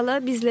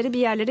kala bizleri bir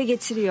yerlere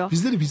getiriyor.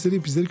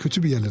 Bizleri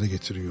kötü bir yerlere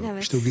getiriyor.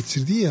 Evet. İşte o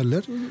getirdiği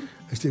yerler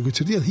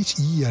hiç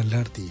iyi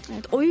yerler değil.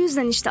 Evet, o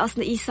yüzden işte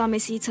aslında İsa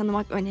Mesih'i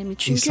tanımak önemli.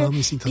 Çünkü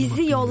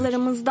bizi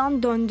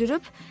yollarımızdan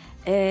döndürüp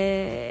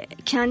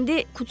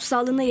kendi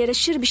kutsallığına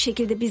yaraşır bir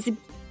şekilde bizi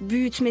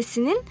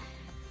büyütmesinin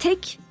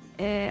tek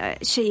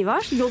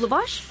yolu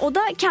var. O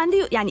da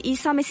kendi yani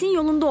İsa Mesih'in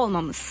yolunda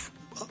olmamız.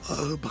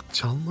 Bak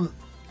çalma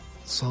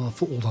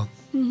zaafı olan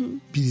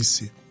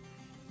birisi.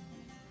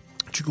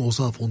 Çünkü o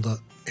zaaf onda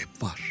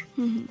hep var.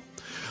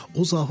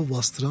 O zaafı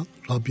bastıran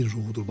Rabbin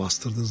ruhudur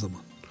bastırdığı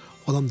zaman.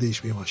 O adam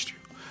değişmeye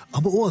başlıyor.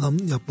 Ama o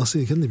adamın yapması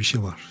gereken de bir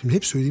şey var. Şimdi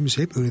hep söylediğimiz,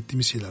 hep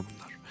öğrettiğimiz şeyler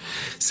bunlar.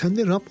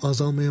 Sende Rab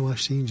azalmaya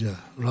başlayınca,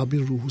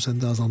 Rabbin ruhu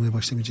sende azalmaya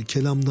başlayınca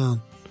kelamdan,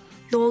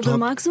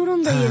 doldurmak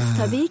zorundayız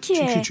tabii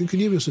ki. Çünkü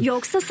niye biliyorsun?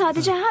 Yoksa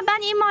sadece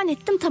ben iman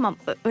ettim tamam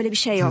öyle bir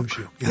şey yok.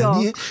 Yani yok.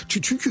 Niye?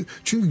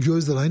 Çünkü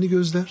gözler aynı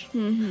gözler.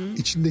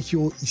 İçindeki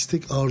o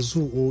istek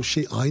arzu o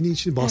şey aynı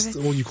içini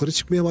o yukarı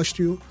çıkmaya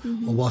başlıyor.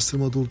 O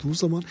bastırma durduğu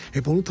zaman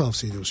hep onu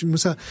tavsiye ediyoruz. Şimdi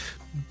mesela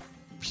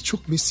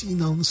birçok Mesih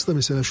inanlısı da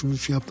mesela şunu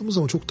yaptığımız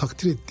zaman çok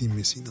takdir ettiğim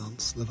Mesih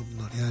inanlısılar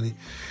bunlar. Yani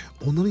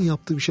onların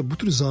yaptığı bir şey bu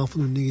tür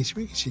zaafın önüne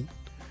geçmek için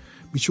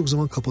birçok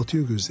zaman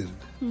kapatıyor gözlerini.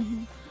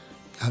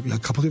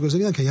 Ya kapatıyor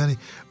gözlerini derken yani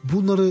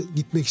bunları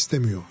gitmek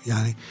istemiyor.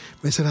 Yani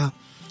mesela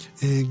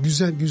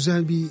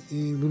güzel bir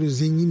böyle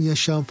zengin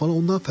yaşam falan,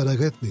 ondan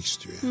feragat etmek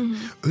istiyor yani.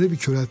 Öyle bir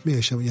köreltme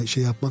yaşam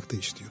şey yapmak da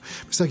istiyor.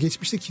 Mesela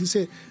geçmişte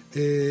kilise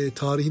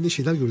tarihinde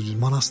şeyler görüyoruz.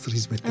 Manastır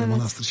hizmetleri,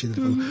 manastır şeyleri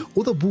falan.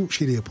 O da bu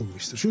şeyle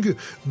yapılmıştır. Çünkü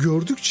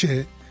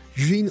gördükçe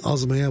yüreğin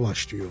azmaya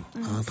başlıyor.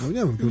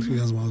 Anlatabiliyor muyum?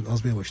 Gördükçe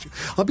azmaya başlıyor.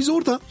 Biz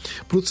orada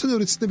Protestan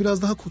öğretisinde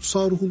biraz daha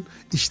kutsal ruhun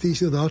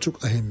işleyişine daha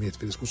çok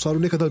ehemmiyet veririz. Kutsal ruh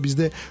ne kadar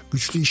bizde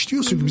güçlü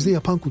işliyor, çünkü bizde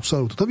yapan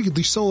kutsal ruhtu. Tabii ki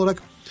dışsal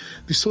olarak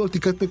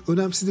dikkat etmek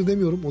önemsizdir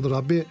demiyorum. O da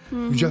Rabbe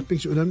yüceltmek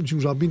için önemli.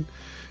 Çünkü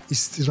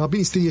Rabbin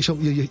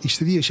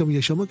istediği yaşamı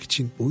yaşamak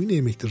için boyun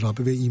eğmektir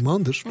Rabbe ve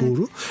imandır. Evet.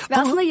 Doğru. Ve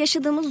aslında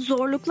yaşadığımız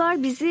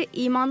zorluklar bizi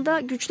imanda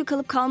güçlü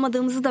kalıp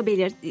kalmadığımızı da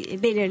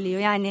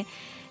belirliyor. Yani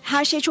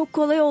her şey çok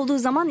kolay olduğu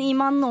zaman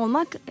imanlı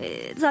olmak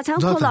zaten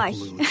kolay.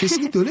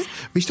 Kesinlikle öyle.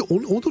 Ve işte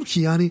odur ki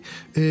yani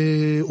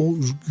o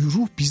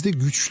ruh bizde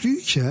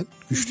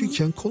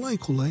güçlüyken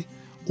kolay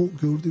o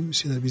gördüğümüz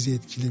şeyler bizi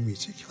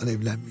etkilemeyecek,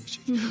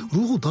 alevlenmeyecek.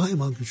 Ruhu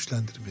daima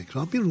güçlendirmek,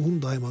 Rabbin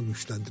ruhunu daima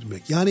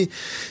güçlendirmek. Yani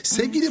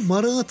sevgili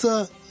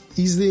Maranatha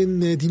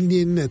izleyenine,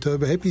 dinleyenine,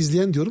 tövbe hep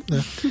izleyen diyorum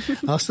da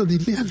aslında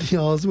dinleyen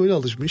diye ağzım öyle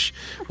alışmış.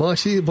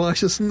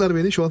 Bağışlasınlar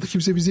beni. Şu anda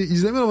kimse bizi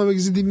izlemiyor ama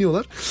bizi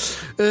dinliyorlar.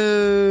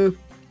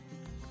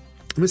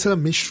 Mesela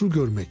meşru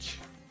görmek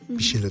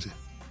bir şeyleri.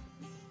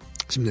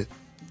 Şimdi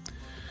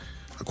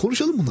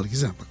konuşalım bunları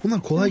Gizem. Bak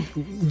bunlar kolay,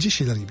 ince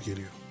şeyler gibi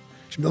geliyor.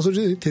 Şimdi az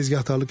önce dedik,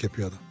 tezgahtarlık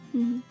yapıyor adam.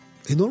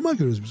 Normal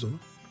görüyoruz biz onu.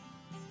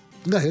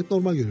 Gayet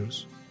normal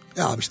görüyoruz.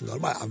 Ya abi işte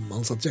normal, abi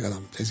mal satacak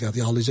adam. Tezgahı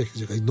yağlayacak.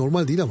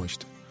 Normal değil ama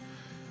işte.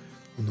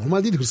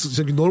 Normal değil, hırsız.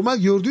 Çünkü normal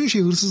gördüğün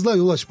şey hırsızlığa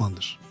yol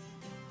açmandır.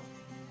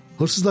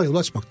 Hırsızlığa yol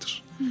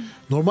açmaktır.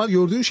 Normal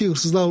gördüğün şey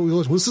hırsızlığa yol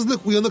açmaktır.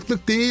 Hırsızlık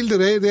uyanıklık değildir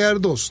ey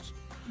değerli dost.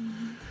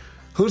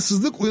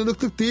 Hırsızlık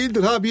uyanıklık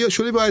değildir.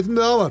 Şöyle bir ayetin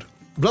daha var.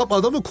 Rab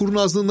adamı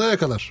kurnazlığında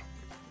yakalar.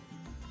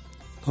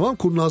 Tamam,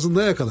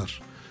 kurnazlığında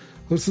yakalar.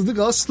 Hırsızlık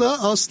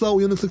asla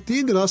uyanıklık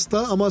değildir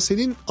asla, ama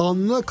senin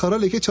alnına kara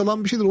leke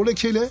çalan bir şeydir. O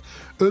lekeyle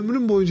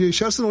ömrün boyunca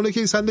yaşarsın, o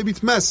lekeyi sende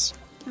bitmez.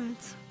 Evet.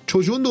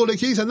 Çocuğun da o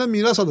lekeyi senden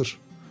miras alır.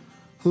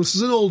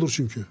 Hırsızın ne olur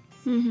çünkü.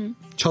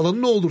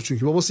 Çalanın ne olur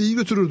çünkü. Babası iyi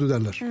götürürdü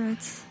derler. Evet.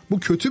 Bu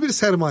kötü bir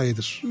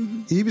sermayedir.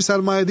 İyi bir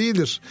sermaye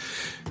değildir.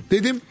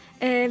 Dedim.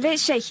 Ve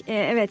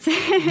evet.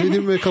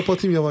 Dedim ve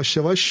kapatayım yavaş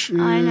yavaş.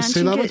 Aynen,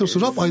 selamet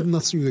olsun. Rab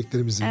aydınlatsın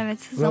yüreklerimizi. Evet,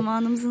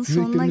 zamanımızın sonuna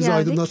geldik. Yüreklerimizi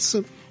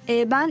aydınlatsın.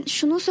 Ben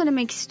şunu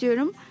söylemek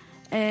istiyorum.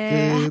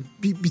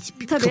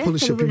 Bir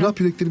kapanış yapayım. Rab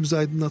yüreklerimizi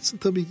aydınlatsın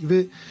tabii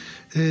ve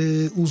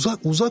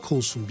uzak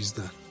olsun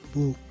bizden.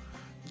 Bu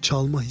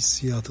çalma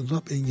hissiyatın,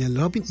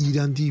 Rabbin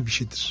iğrendiği bir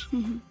şeydir.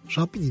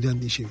 Rabbin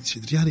iğrendiği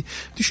şeydir. Yani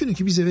düşünün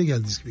ki biz eve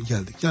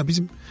geldik. Ya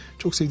bizim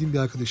çok sevdiğim bir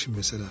arkadaşım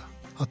mesela.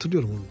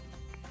 Hatırlıyorum onu.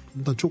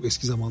 Bundan çok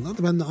eski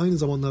zamanlarda. Ben de aynı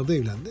zamanlarda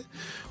evlendi.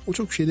 O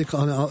çok şeyde,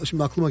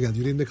 şimdi aklıma geldi.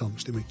 Yüreğimde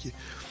kalmış demek ki.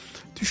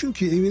 Düşün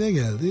ki evine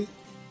geldi.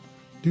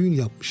 Düğün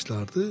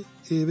yapmışlardı.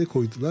 Eve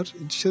koydular.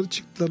 Dışarı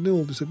çıktılar, ne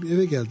olduysa bir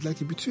eve geldiler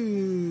ki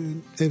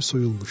bütün ev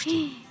soyulmuştu.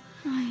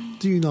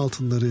 Düğün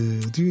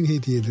altınları, düğün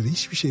hediyeleri,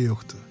 hiçbir şey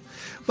yoktu.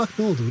 Bak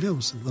ne oldu biliyor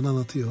musun? Bana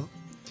anlatıyor.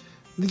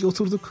 Dedi ki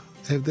oturduk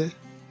evde.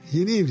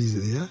 Yeni evliyiz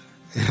dedi ya.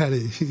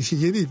 Yani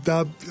yeni,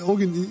 daha o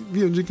gün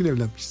bir önceki gün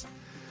evlenmişiz.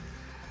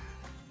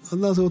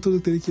 Ondan sonra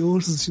oturduk, dedi ki o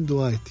hırsız için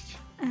dua ettik.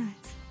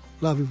 Evet.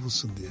 Rabbim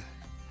bulsun diye.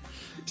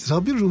 İşte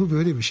Rabbin ruhu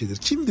böyle bir şeydir.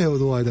 Kim de o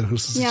dua eder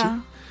hırsız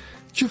için?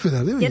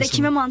 Küfreder değil mi? Ya da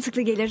kime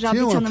mantıklı gelir Rabbi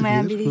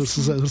tanımayan biri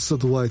için?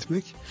 Hırsıza dua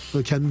etmek.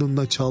 Kendi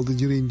ondan çaldığı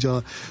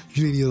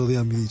yüreğini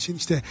yaralayan biri için.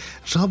 İşte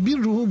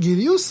Rabbin ruhu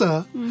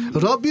geliyorsa,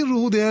 Rabbin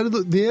ruhu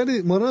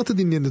değerli Maranatha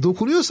dinleyenine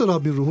dokunuyorsa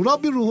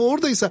Rabbin ruhu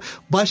oradaysa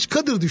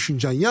başkadır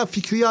düşüncen. Ya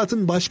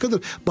fikriyatın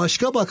başkadır.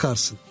 Başka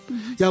bakarsın.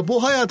 Ya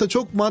bu hayata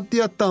çok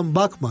maddiyattan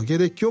bakma.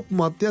 Gerek yok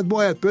maddiyat. Bu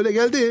hayat böyle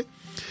geldi.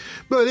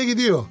 Böyle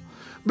gidiyor.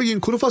 Bir gün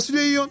kuru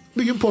fasulye yiyorsun.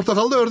 Bir gün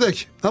portakallı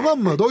ördek.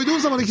 Tamam mı? Doyduğun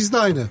zaman ikisi de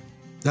aynı.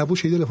 Ya bu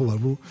şeyde lafı var.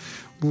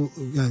 Bu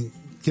yani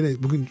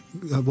gene bugün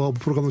bu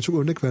programda çok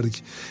örnek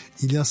verdik.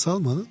 İlyas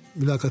Salman'ın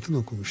mülakatını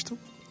okumuştum.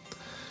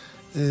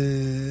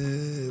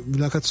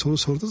 Mülakat soru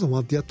sorduğu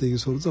zaman, maddiyatla ilgili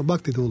sorduğu zaman,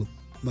 bak dedi oğlum.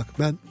 Bak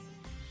ben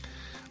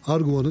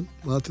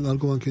Malatya'nın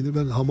Arguvan köyünde,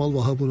 ben Hamal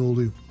Vahab'ın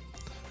oğluyum.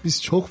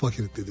 Biz çok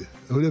fakirlik dedi.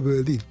 Öyle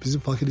böyle değil.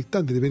 Bizim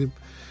fakirlikten dedi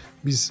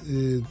biz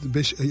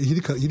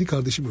 7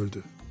 kardeşim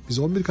öldü. Biz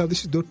 11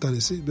 kardeşiz, 4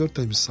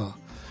 tanemiz sağ.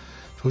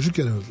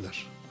 Çocukken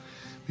öldüler.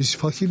 Biz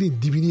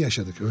fakirliğin dibini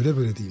yaşadık. Öyle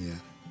böyle değil yani.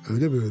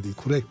 Öyle böyle değil.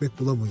 Kuru ekmek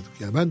bulamıyorduk.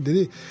 Yani ben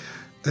dedi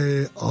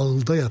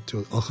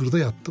ahırda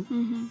yattım.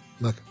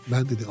 Bak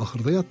ben dedi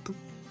ahırda yattım.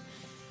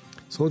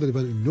 Sonra dedi ben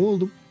ünlü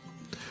oldum.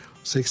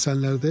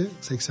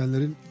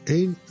 80'lerin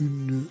en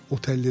ünlü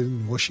otellerin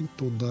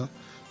Washington'da,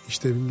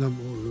 işte bilmem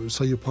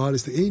sayı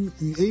Paris'te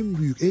en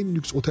büyük, en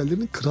lüks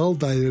otellerin kral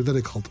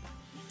dairelerinde kaldım.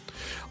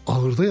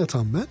 Ahırda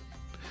yatan ben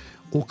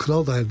o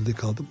kral dairede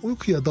kaldım.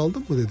 Uykuya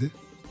daldım mı dedi.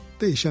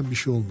 Değişen bir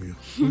şey olmuyor.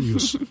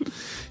 Uyuyorsun.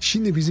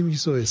 Şimdi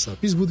bizimkisi o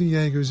hesap. Biz bu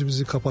dünyaya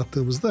gözümüzü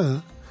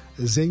kapattığımızda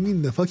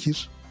zenginle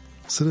fakir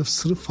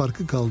sınıf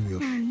farkı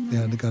kalmıyor.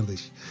 Değerli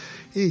kardeş.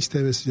 Hiç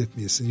tevessül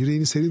etmeyesin.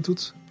 Yüreğini serin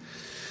tut.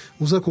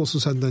 uzak olsun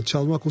senden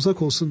çalmak,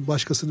 uzak olsun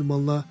başkasının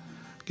malına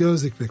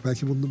göz dikmek.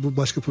 Belki bu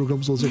başka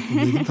programımız olacak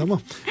bununla ilgili.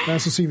 Tamam, ben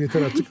susayım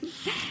yeter artık.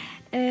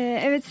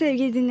 Evet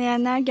sevgili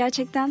dinleyenler,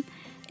 gerçekten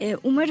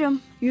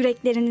umarım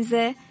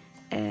yüreklerinize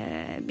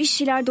bir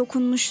şeyler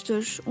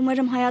dokunmuştur.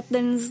 Umarım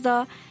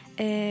hayatlarınızda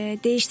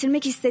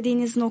değiştirmek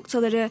istediğiniz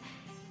noktaları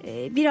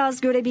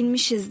biraz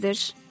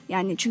görebilmişizdir.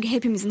 Yani çünkü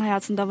hepimizin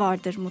hayatında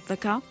vardır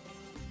mutlaka.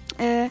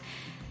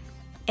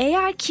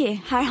 Eğer ki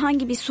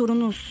herhangi bir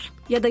sorunuz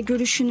ya da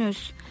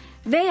görüşünüz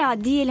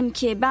veya diyelim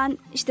ki ben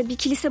işte bir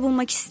kilise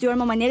bulmak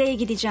istiyorum ama nereye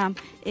gideceğim?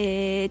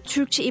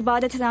 Türkçe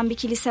ibadet eden bir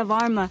kilise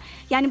var mı?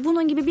 Yani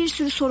bunun gibi bir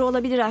sürü soru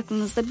olabilir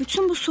aklınızda.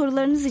 Bütün bu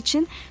sorularınız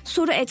için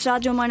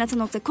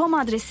soru@radyomaranata.com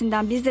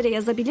adresinden bizlere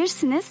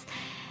yazabilirsiniz.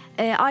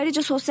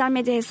 Ayrıca sosyal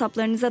medya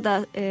hesaplarınıza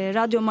da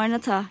Radyo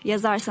Maranata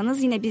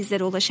yazarsanız yine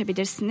bizlere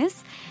ulaşabilirsiniz.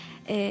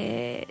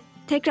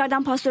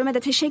 Tekrardan pastörüme de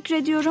teşekkür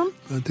ediyorum.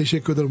 Ben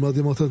teşekkür ederim.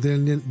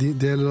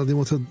 Değerli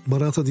Radyo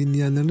Maranata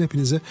dinleyenlerine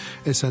hepinize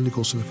esenlik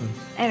olsun efendim.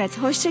 Evet,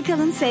 hoşça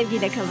kalın,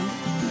 sevgiyle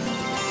kalın.